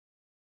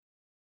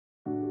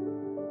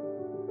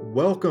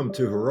Welcome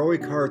to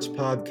Heroic Hearts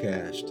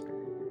Podcast,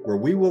 where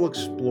we will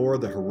explore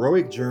the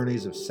heroic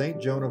journeys of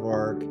St. Joan of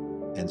Arc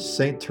and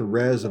St.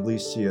 Therese of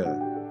Lisieux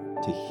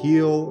to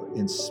heal,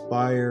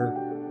 inspire,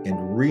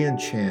 and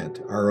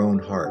re-enchant our own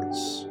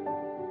hearts.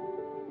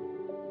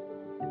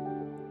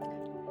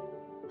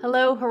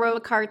 Hello,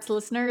 Heroic Hearts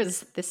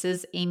listeners. This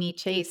is Amy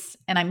Chase,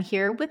 and I'm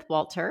here with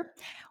Walter.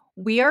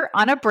 We are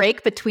on a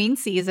break between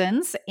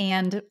seasons,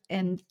 and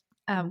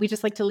we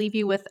just like to leave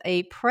you with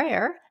a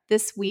prayer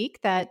this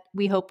week that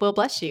we hope will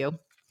bless you.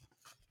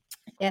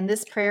 And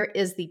this prayer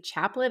is the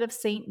Chaplet of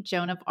St.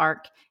 Joan of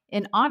Arc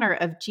in honor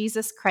of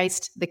Jesus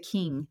Christ the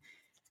King.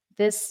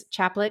 This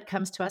chaplet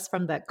comes to us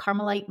from the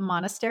Carmelite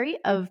Monastery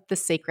of the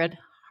Sacred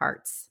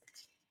Hearts.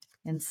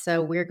 And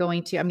so I'm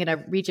going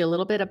to read you a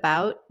little bit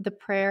about the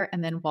prayer,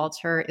 and then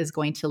Walter is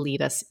going to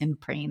lead us in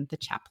praying the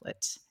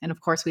chaplet. And of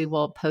course, we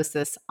will post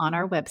this on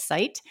our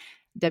website,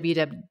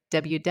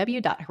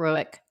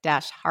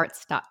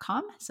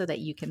 www.heroic-hearts.com, so that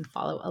you can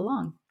follow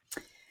along.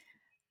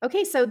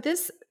 Okay, so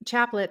this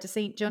chaplet to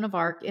St. Joan of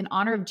Arc in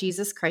honor of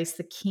Jesus Christ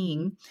the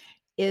King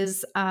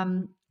is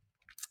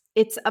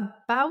it's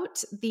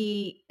about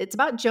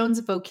Joan's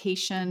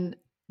vocation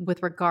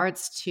with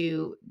regards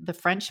to the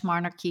French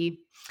monarchy.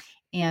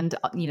 And,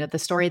 the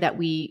story that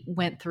we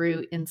went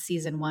through in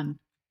season 1.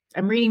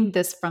 I'm reading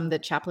this from the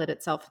chaplet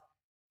itself.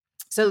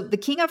 So the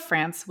King of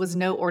France was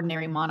no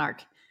ordinary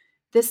monarch.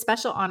 This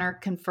special honor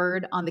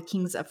conferred on the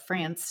kings of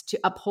France to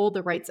uphold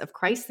the rights of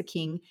Christ the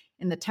King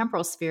in the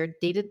temporal sphere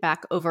dated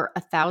back over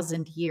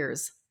 1,000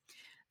 years.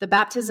 The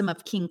baptism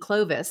of King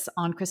Clovis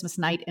on Christmas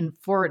night in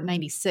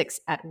 496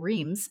 at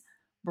Reims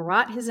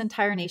brought his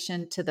entire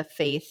nation to the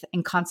faith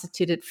and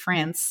constituted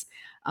France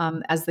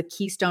as the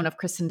keystone of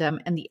Christendom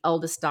and the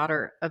eldest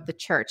daughter of the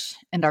church.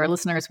 And our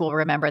listeners will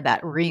remember that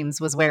Reims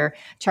was where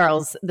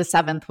Charles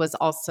VII was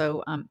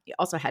also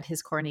had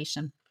his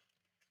coronation.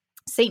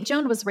 St.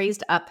 Joan was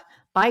raised up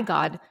by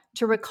God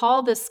to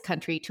recall this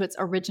country to its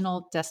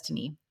original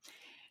destiny.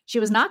 She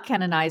was not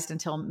canonized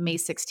until May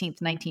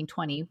 16th,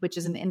 1920, which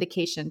is an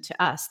indication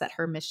to us that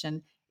her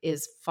mission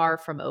is far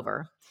from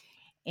over.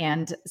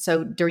 And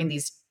so during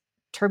these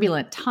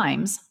turbulent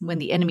times, when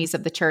the enemies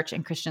of the church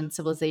and Christian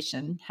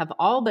civilization have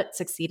all but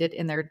succeeded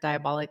in their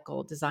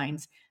diabolical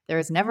designs, there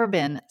has never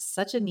been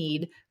such a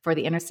need for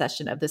the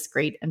intercession of this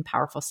great and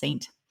powerful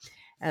saint.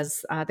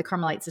 As the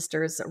Carmelite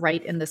sisters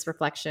write in this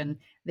reflection,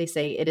 they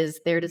say it is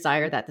their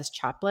desire that this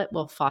chaplet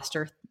will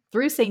foster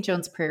through St.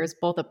 Joan's prayers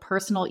both a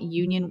personal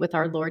union with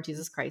our Lord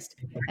Jesus Christ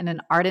and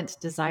an ardent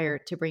desire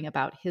to bring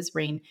about his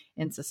reign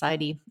in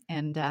society.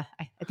 And I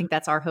think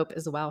that's our hope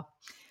as well.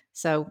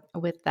 So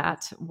with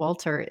that,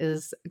 Walter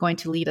is going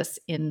to lead us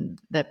in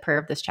the prayer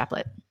of this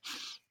chaplet.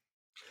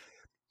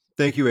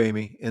 Thank you,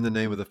 Amy. In the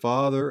name of the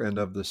Father, and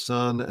of the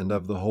Son, and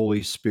of the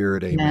Holy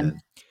Spirit, amen.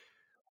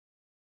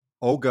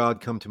 O God,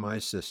 come to my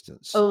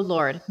assistance. O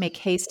Lord, make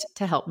haste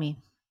to help me.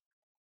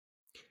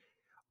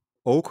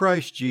 O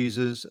Christ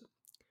Jesus,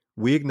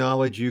 we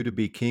acknowledge you to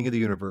be King of the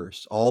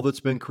universe. All that's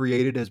been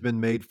created has been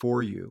made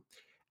for you.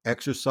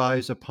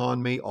 Exercise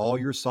upon me all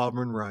your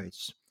sovereign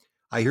rights.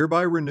 I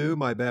hereby renew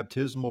my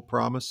baptismal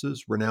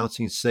promises,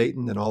 renouncing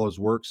Satan and all his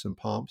works and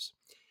pomps,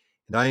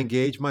 and I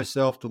engage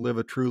myself to live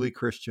a truly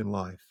Christian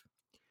life.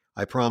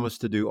 I promise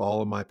to do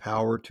all in my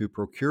power to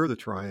procure the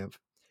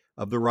triumph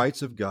of the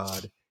rights of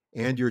God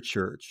and your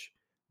church.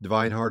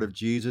 Divine Heart of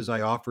Jesus,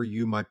 I offer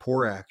you my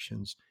poor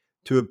actions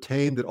to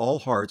obtain that all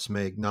hearts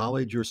may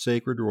acknowledge your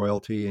sacred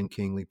royalty and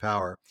kingly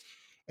power,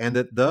 and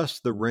that thus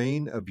the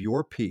reign of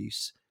your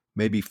peace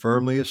may be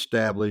firmly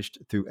established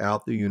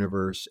throughout the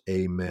universe.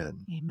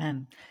 Amen.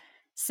 Amen.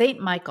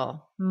 Saint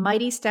Michael,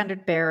 mighty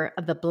standard bearer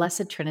of the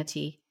Blessed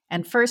Trinity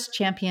and first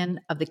champion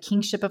of the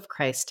kingship of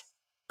Christ,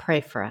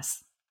 pray for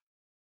us.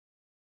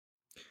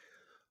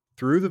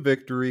 Through the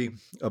victory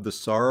of the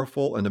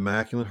sorrowful and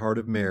immaculate heart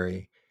of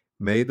Mary,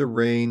 may the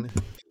reign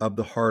of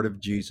the heart of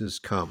Jesus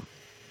come.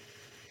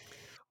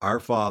 Our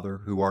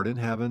Father, who art in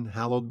heaven,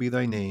 hallowed be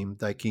thy name.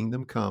 Thy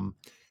kingdom come.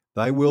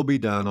 Thy will be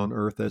done on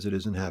earth as it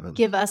is in heaven.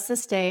 Give us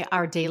this day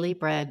our daily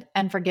bread,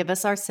 and forgive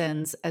us our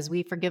sins as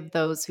we forgive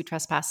those who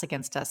trespass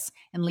against us.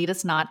 And lead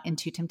us not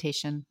into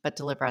temptation, but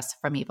deliver us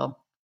from evil.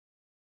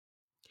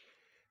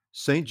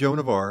 Saint Joan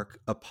of Arc,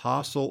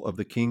 apostle of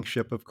the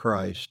kingship of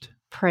Christ,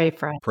 pray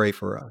for us. Pray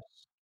for us.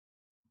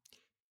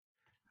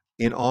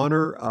 In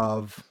honor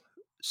of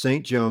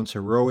Saint Joan's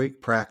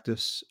heroic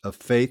practice of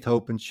faith,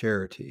 hope, and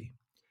charity,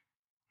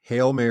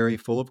 Hail Mary,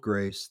 full of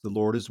grace, the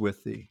Lord is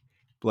with thee.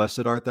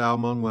 Blessed art thou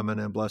among women,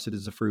 and blessed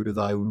is the fruit of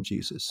thy womb,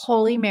 Jesus.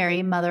 Holy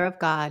Mary, Mother of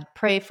God,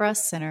 pray for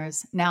us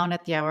sinners, now and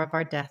at the hour of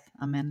our death.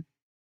 Amen.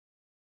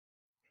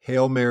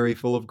 Hail Mary,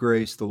 full of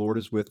grace, the Lord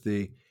is with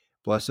thee.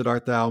 Blessed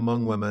art thou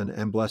among women,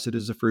 and blessed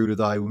is the fruit of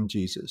thy womb,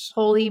 Jesus.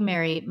 Holy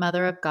Mary,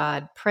 Mother of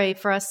God, pray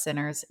for us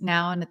sinners,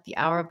 now and at the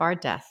hour of our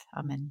death.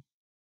 Amen.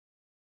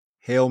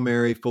 Hail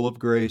Mary, full of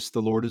grace,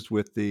 the Lord is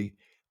with thee.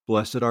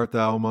 Blessed art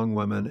thou among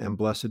women, and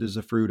blessed is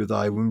the fruit of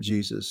thy womb,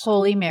 Jesus.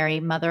 Holy Mary,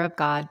 Mother of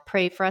God,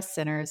 pray for us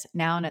sinners,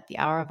 now and at the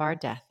hour of our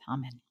death.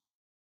 Amen.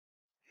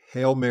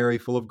 Hail Mary,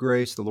 full of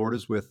grace, the Lord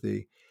is with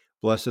thee.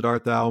 Blessed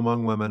art thou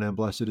among women, and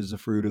blessed is the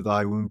fruit of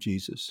thy womb,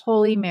 Jesus.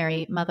 Holy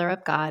Mary, Mother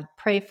of God,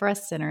 pray for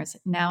us sinners,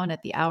 now and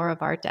at the hour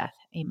of our death.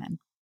 Amen.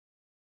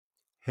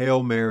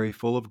 Hail Mary,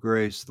 full of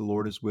grace, the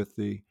Lord is with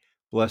thee.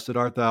 Blessed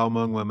art thou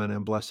among women,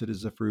 and blessed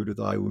is the fruit of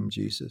thy womb,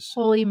 Jesus.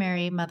 Holy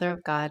Mary, Mother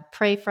of God,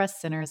 pray for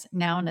us sinners,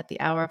 now and at the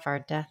hour of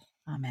our death.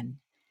 Amen.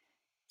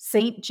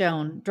 Saint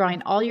Joan,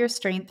 drawing all your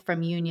strength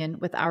from union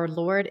with our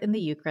Lord in the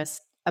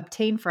Eucharist,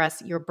 obtain for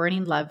us your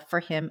burning love for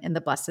him in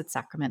the Blessed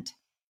Sacrament.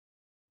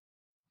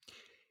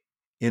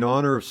 In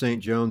honor of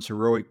St. Joan's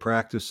heroic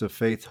practice of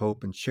faith,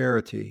 hope, and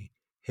charity,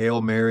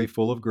 Hail Mary,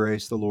 full of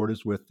grace, the Lord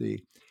is with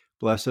thee.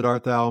 Blessed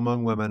art thou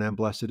among women, and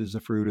blessed is the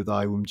fruit of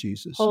thy womb,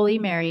 Jesus. Holy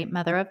Mary,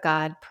 Mother of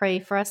God, pray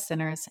for us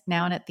sinners,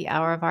 now and at the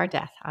hour of our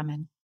death.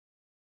 Amen.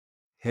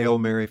 Hail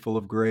Mary, full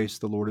of grace,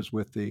 the Lord is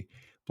with thee.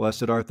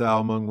 Blessed art thou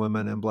among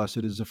women, and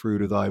blessed is the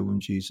fruit of thy womb,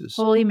 Jesus.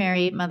 Holy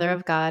Mary, Mother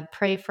of God,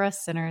 pray for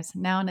us sinners,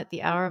 now and at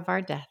the hour of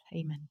our death.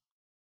 Amen.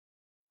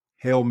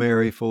 Hail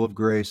Mary, full of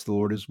grace, the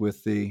Lord is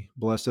with thee.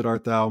 Blessed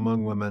art thou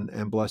among women,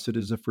 and blessed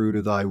is the fruit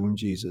of thy womb,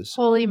 Jesus.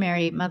 Holy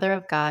Mary, Mother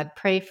of God,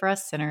 pray for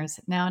us sinners,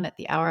 now and at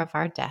the hour of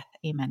our death.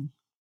 Amen.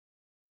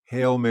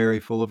 Hail Mary,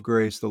 full of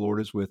grace, the Lord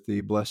is with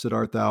thee. Blessed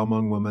art thou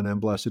among women, and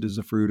blessed is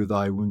the fruit of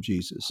thy womb,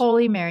 Jesus.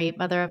 Holy Mary,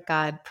 Mother of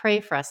God, pray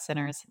for us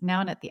sinners,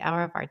 now and at the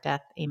hour of our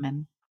death.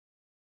 Amen.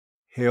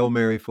 Hail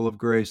Mary, full of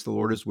grace, the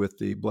Lord is with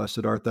thee.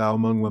 Blessed art thou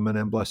among women,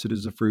 and blessed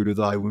is the fruit of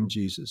thy womb,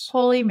 Jesus.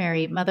 Holy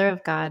Mary, Mother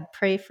of God,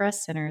 pray for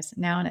us sinners,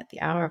 now and at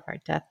the hour of our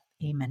death.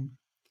 Amen.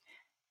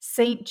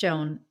 Saint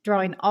Joan,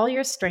 drawing all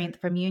your strength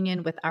from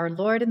union with our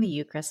Lord in the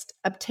Eucharist,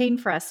 obtain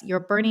for us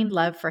your burning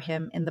love for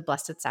him in the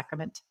Blessed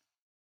Sacrament.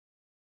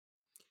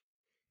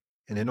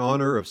 And in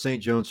honor of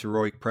St. Joan's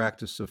heroic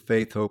practice of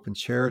faith, hope, and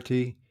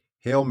charity,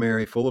 Hail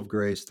Mary, full of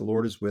grace, the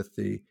Lord is with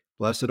thee.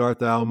 Blessed art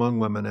thou among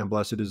women, and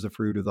blessed is the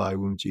fruit of thy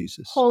womb,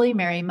 Jesus. Holy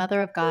Mary,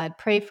 Mother of God,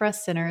 pray for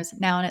us sinners,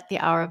 now and at the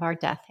hour of our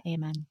death.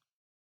 Amen.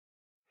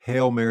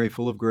 Hail Mary,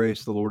 full of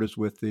grace, the Lord is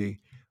with thee.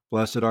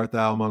 Blessed art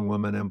thou among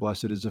women, and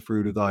blessed is the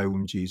fruit of thy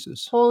womb,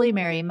 Jesus. Holy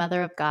Mary,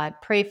 Mother of God,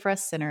 pray for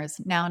us sinners,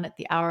 now and at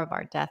the hour of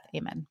our death.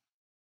 Amen.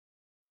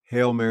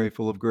 Hail Mary,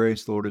 full of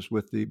grace, the Lord is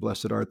with thee.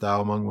 Blessed art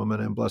thou among women,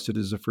 and blessed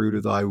is the fruit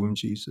of thy womb,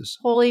 Jesus.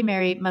 Holy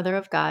Mary, Mother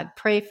of God,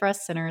 pray for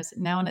us sinners,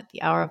 now and at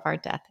the hour of our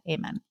death.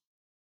 Amen.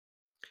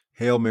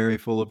 Hail Mary,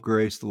 full of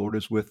grace, the Lord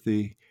is with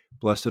thee.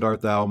 Blessed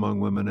art thou among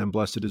women, and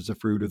blessed is the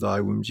fruit of thy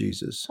womb,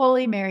 Jesus.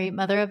 Holy Mary,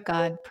 Mother of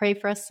God, pray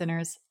for us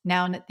sinners,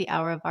 now and at the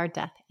hour of our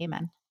death.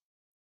 Amen.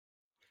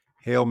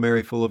 Hail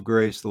Mary, full of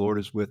grace, the Lord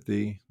is with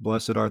thee.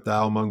 Blessed art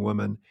thou among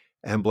women,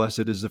 and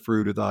blessed is the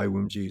fruit of thy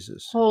womb,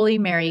 Jesus. Holy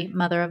Mary,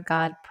 Mother of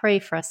God, pray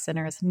for us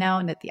sinners, now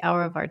and at the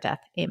hour of our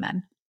death.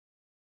 Amen.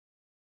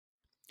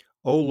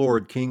 O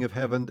Lord, King of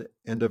heaven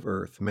and of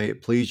earth, may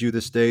it please you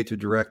this day to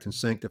direct and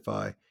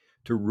sanctify,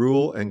 to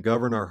rule and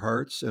govern our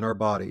hearts and our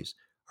bodies,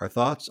 our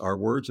thoughts, our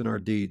words, and our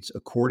deeds,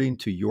 according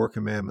to your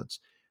commandments.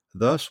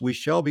 Thus we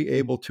shall be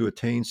able to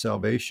attain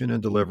salvation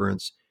and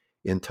deliverance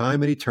in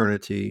time and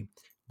eternity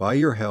by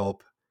your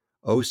help,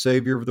 O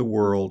Savior of the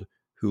world,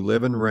 who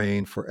live and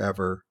reign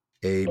forever.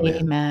 Amen.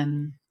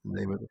 Amen. In the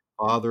name of the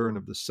Father, and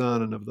of the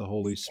Son, and of the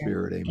Holy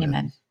Spirit. Amen.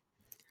 Amen.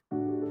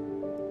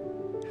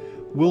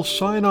 We'll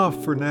sign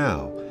off for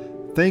now.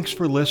 Thanks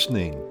for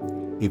listening.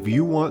 If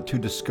you want to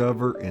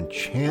discover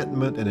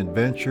enchantment and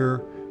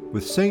adventure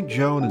with St.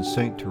 Joan and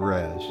St.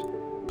 Therese,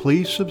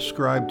 please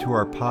subscribe to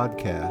our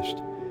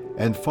podcast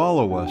and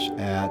follow us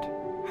at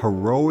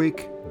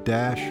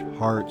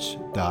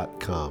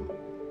heroic-hearts.com.